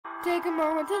Take a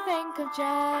moment to think of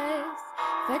just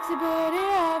flexibility,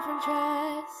 love, and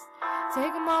trust.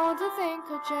 Take a moment to think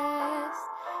of just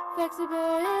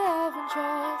flexibility, love, and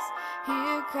trust.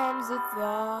 Here comes a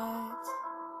thought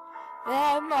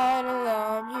that might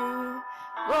alarm you.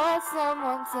 What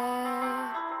someone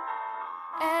said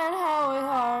and how it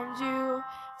harmed you.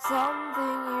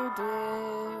 Something you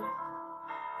did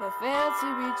that failed to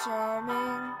be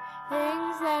charming.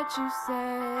 Things that you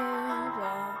said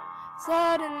are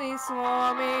suddenly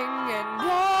swarming, and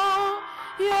oh,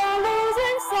 you're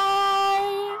losing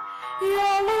sight,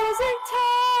 you're losing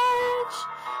touch.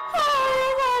 All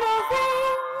these little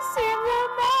things seem to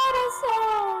matter so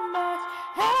much,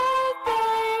 and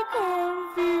they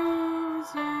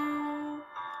confuse you.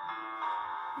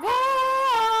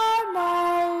 They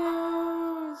might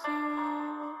lose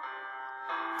you.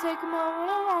 Take a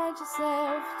moment and find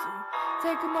yourself.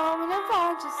 Take a moment and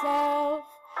find yourself.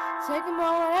 Take a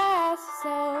moment and ask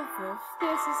yourself if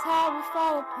this is how we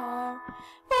fall apart.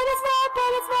 But it's not,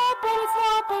 but it's not, but it's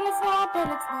not, but it's not, but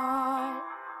it's not.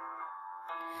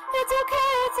 It's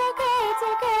okay, it's okay, it's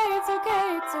okay, it's okay,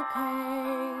 it's okay.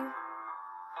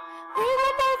 We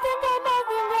got nothing, got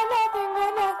nothing, got nothing,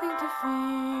 got nothing to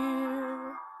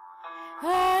fear.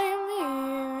 I'm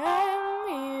here, I'm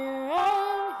here,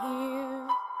 I'm here.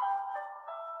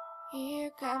 Here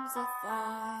comes a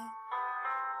thought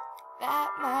that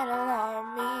might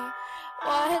alarm me.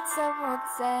 What someone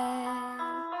said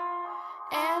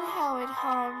and how it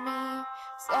harmed me.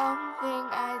 Something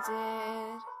I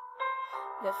did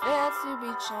that failed to be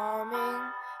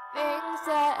charming. Things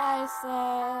that I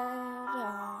said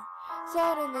are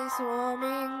suddenly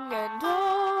swarming, and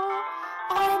oh,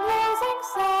 I'm losing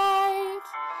sight,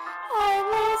 I'm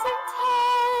losing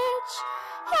touch.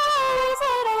 All these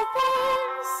little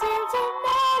things seem to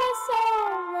matter so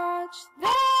much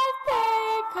that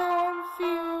they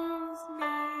confuse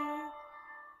me.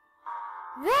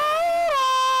 They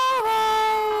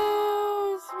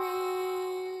lose me.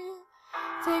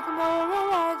 Take a moment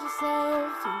and find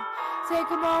yourself. Take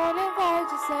a moment and find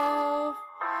yourself.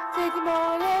 Take a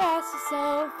moment and ask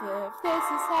yourself if this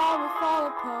is how we fall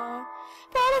apart.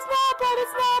 But it's not, but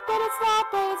it's not, but it's not,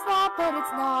 but it's not, but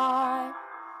it's not.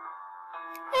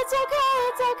 It's okay,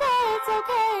 it's okay, it's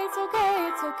okay, it's okay,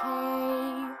 it's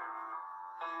okay.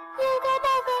 You got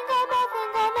nothing, got nothing,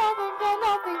 got nothing, got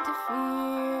nothing to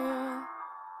fear.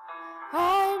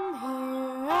 I'm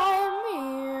here, I'm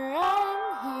here, I'm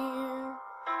here.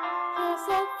 Just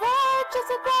a thought,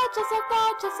 just a thought, just a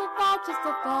thought, just a thought, just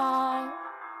a thought.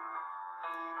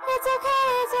 It's okay,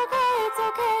 it's okay, it's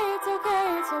okay, it's okay,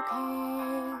 it's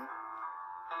okay.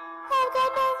 I've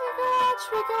got nothing to watch,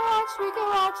 we can watch, we can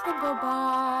watch them go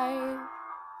by.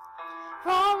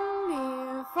 From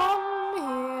here, from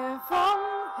here, from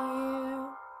here.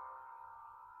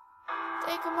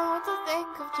 Take a moment to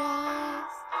think of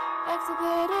just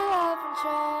flexibility, love, and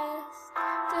trust.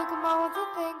 Take a moment to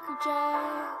think of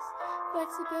just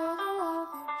flexibility,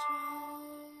 love, and trust.